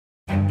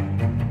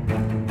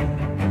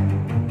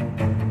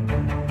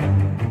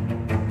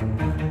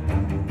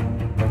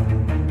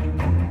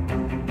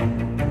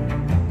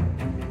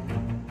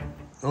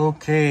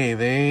Okay,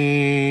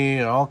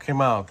 they all came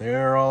out.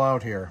 They're all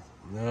out here.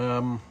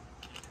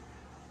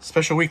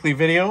 Special weekly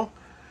video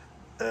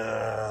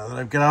that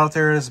I've got out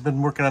there. Has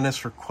been working on this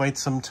for quite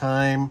some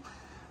time.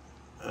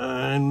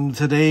 And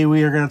today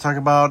we are going to talk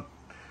about,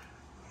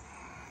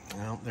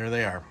 well, there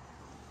they are.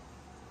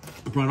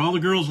 I brought all the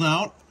girls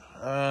out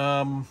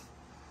of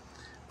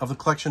the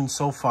collection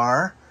so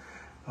far,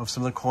 of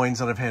some of the coins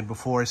that I've had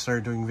before I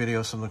started doing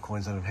videos, some of the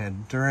coins that I've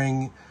had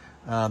during,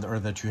 or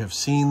that you have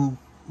seen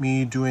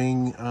me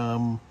doing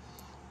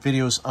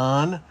videos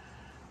on.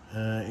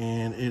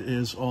 And it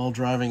is all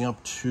driving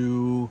up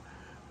to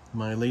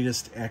my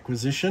latest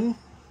acquisition.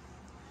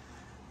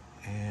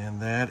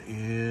 And that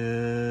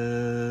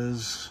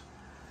is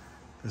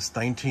this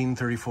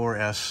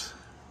 1934S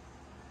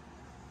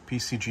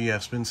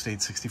PCGS Mint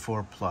State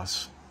 64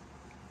 Plus.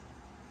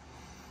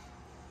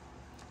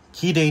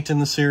 Key date in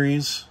the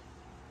series.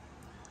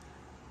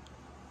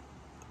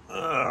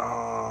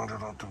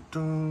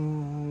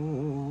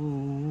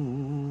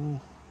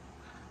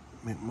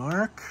 Mint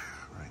mark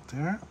right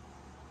there.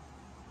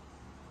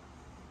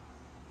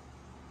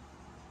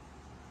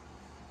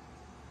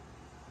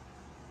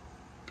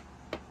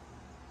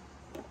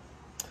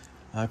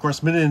 Of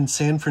course, minted in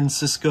San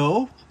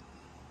Francisco.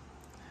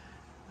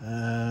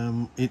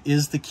 It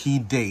is the key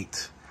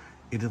date.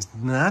 It is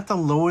not the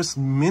lowest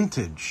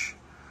mintage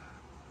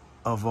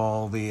of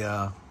all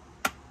the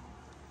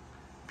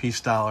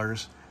Peace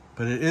Dollars,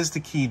 but it is the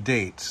key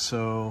date.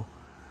 So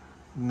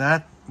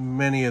not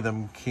many of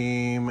them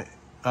came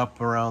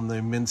up around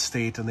the mint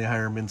state and the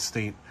higher mint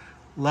state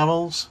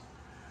levels.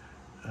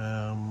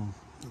 The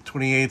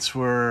 28s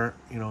were,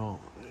 you know,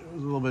 a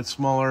little bit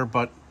smaller,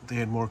 but they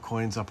had more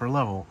coins upper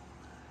level.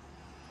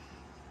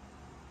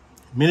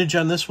 Mintage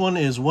on this one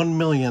is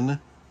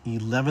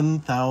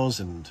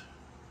 1,011,000.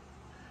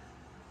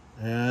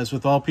 As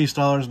with all Peace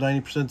Dollars,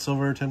 90%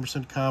 silver,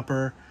 10%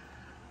 copper.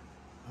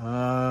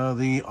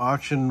 The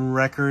auction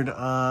record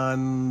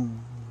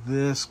on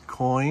this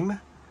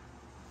coin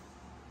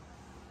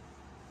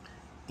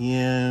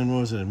in,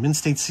 what was it, Mint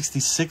State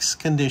 66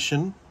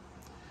 condition,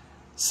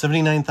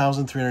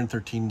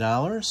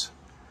 $79,313.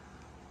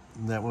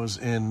 That was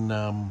in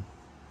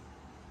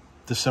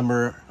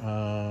December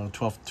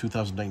 12th,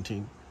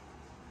 2019.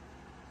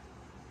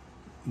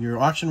 Your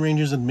auction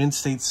ranges in Mint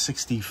State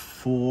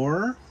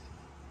 64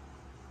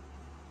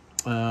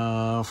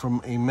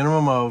 from a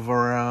minimum of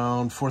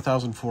around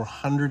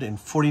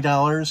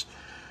 $4,440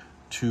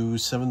 to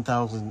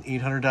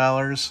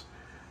 $7,800.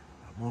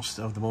 Most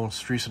of the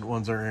most recent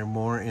ones are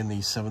more in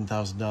the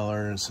 $7,000,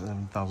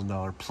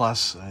 $7,000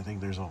 plus. I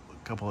think there's a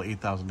couple of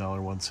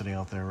 $8,000 ones sitting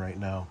out there right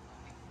now.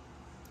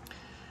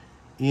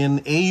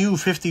 In AU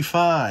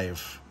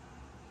 55,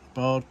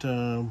 about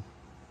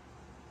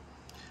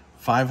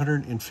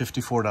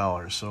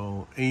 $554.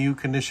 So AU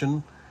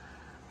condition,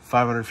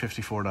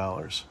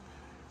 $554.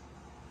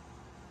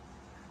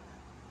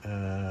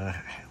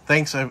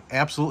 Thanks, I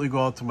absolutely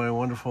go out to my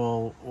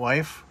wonderful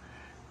wife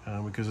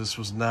because this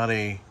was not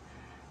an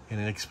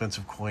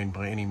inexpensive coin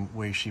by any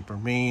way, shape, or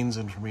means,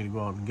 and for me to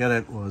go out and get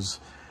it was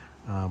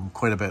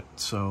quite a bit.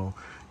 So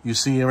you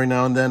see every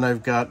now and then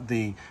I've got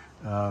the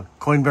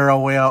coin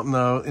barrel way out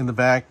in the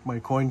back, my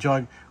coin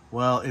jug.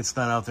 Well, it's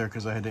not out there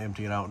because I had to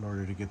empty it out in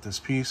order to get this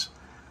piece.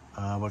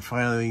 But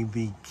finally,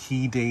 the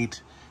key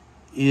date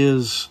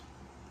is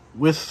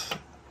with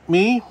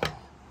me.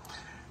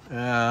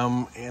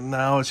 And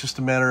now it's just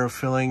a matter of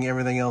filling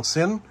everything else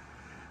in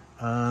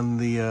on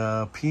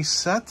the piece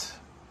set.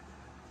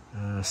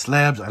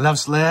 Slabs, I love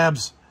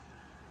slabs.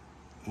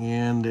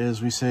 And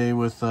as we say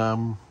with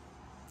Dancers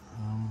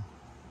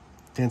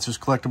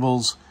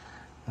Collectibles,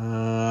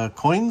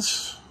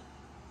 coins.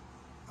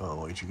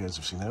 Oh, wait, you guys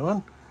have seen that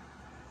one?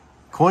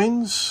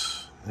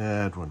 Coins,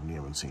 that one you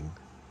haven't seen.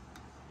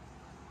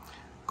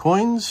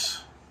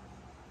 Coins,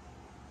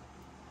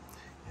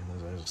 and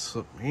as I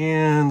slip my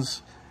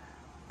hands,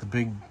 the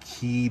big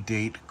key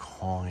date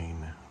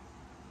coin.